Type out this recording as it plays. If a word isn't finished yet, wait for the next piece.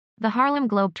The Harlem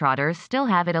Globetrotters still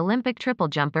have itOlympic triple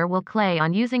jumper Will Claye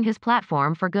on using his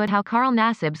platform for good. How Carl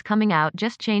Nassib's coming out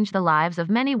just changed the lives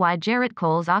of many. Why Gerrit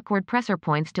Cole's awkward presser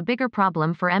points to bigger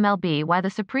problem for MLBWhy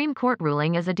the Supreme Court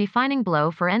ruling is a defining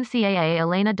blow for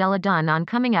NCAAElena Delle done on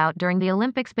coming out during the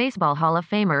Olympics. Baseball Hall of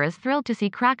Famer is thrilled to see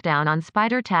crackdown on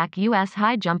Spider Tack U.S.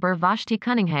 high jumper Vashti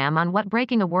Cunningham on what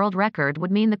breaking a world record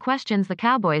would mean. The questions the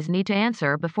Cowboys need to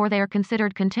answer before they are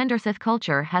considered contenders. Sith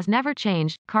culture has never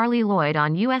changed. Carly Lloyd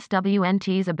on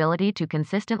USWNT's ability to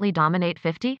consistently dominate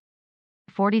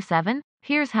 50-47?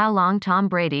 Here's how long Tom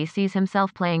Brady sees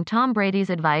himself playing. Tom Brady's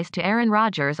advice to Aaron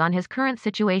Rodgers on his current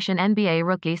situation. NBA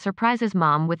rookie surprises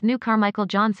mom with new car. Michael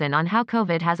Johnson on how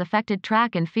COVID has affected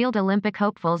track and field. Olympic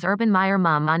hopefuls. Urban Meyer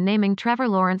mum on naming Trevor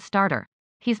Lawrence starter.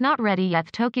 He's not ready yet.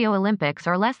 The Tokyo Olympics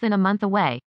are less than a month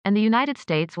away, and the United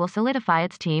States will solidify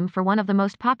its team for one of the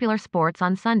most popular sports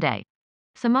on Sunday.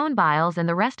 Simone Biles and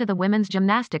the rest of the women's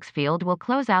gymnastics field will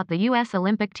close out the U.S.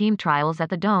 Olympic team trials at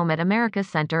the Dome at America's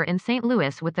Center in St.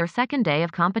 Louis with their second day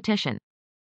of competition.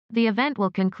 The event will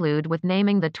conclude with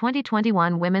naming the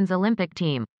 2021 Women's Olympic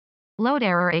team. Load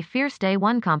error. A fierce day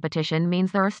one competition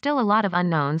means there are still a lot of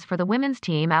unknowns for the women's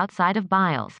team outside of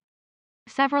Biles.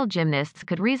 Several gymnasts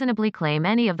could reasonably claim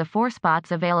any of the 4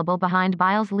 spots available behind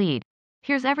Biles' lead.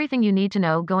 Here's everything you need to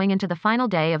know going into the final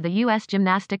day of the U.S.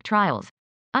 gymnastic trials.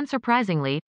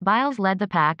 Unsurprisingly, Biles led the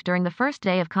pack during the first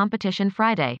day of competition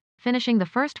Friday, finishing the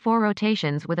first 4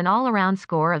 rotations with an all-around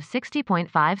score of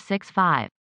 60.565.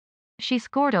 She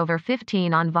scored over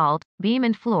 15 on vault, beam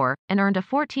and floor, and earned a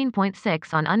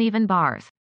 14.6 on uneven bars.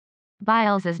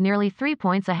 Biles is nearly 3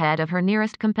 points ahead of her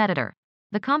nearest competitor.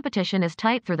 The competition is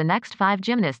tight through the next 5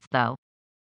 gymnasts though.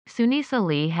 Sunisa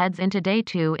Lee heads into day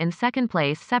 2 in second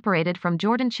place, separated from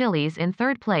Jordan Chiles in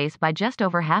third place by just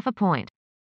over half a point.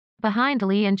 Behind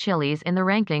Lee and Chiles in the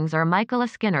rankings are Michaela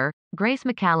Skinner, Grace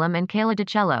McCallum and Kayla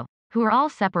DiCello, who are all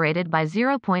separated by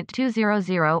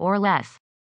 0.200 or less.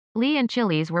 Lee and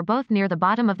Chiles were both near the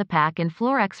bottom of the pack in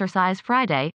floor exercise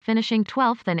Friday, finishing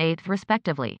 12th and 8th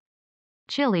respectively.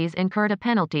 Chiles incurred a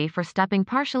penalty for stepping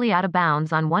partially out of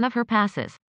bounds on one of her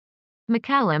passes.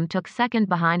 McCallum took second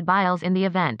behind Biles in the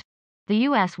event. The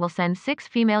U.S. will send 6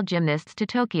 female gymnasts to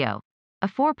Tokyo, a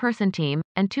 4-person team,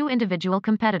 and 2 individual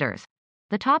competitors.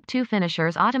 The top 2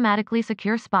 finishers automatically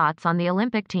secure spots on the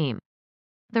Olympic team.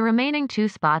 The remaining 2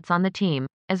 spots on the team,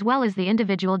 as well as the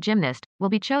individual gymnast, will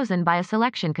be chosen by a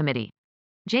selection committee.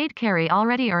 Jade Carey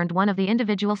already earned one of the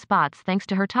individual spots thanks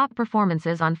to her top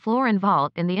performances on floor and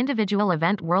vault in the individual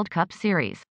event World Cup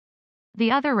Series.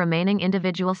 The other remaining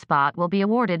individual spot will be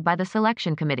awarded by the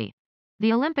selection committee.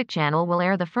 The Olympic Channel will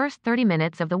air the first 30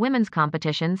 minutes of the women's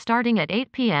competition starting at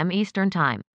 8 p.m. Eastern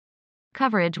Time.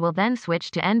 Coverage will then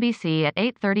switch to NBC at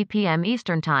 8:30 p.m.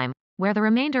 Eastern Time, where the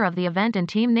remainder of the event and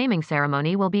team naming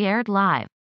ceremony will be aired live.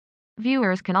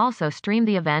 Viewers can also stream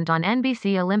the event on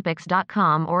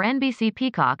NBCOlympics.com or NBC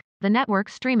Peacock, the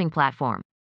network's streaming platform.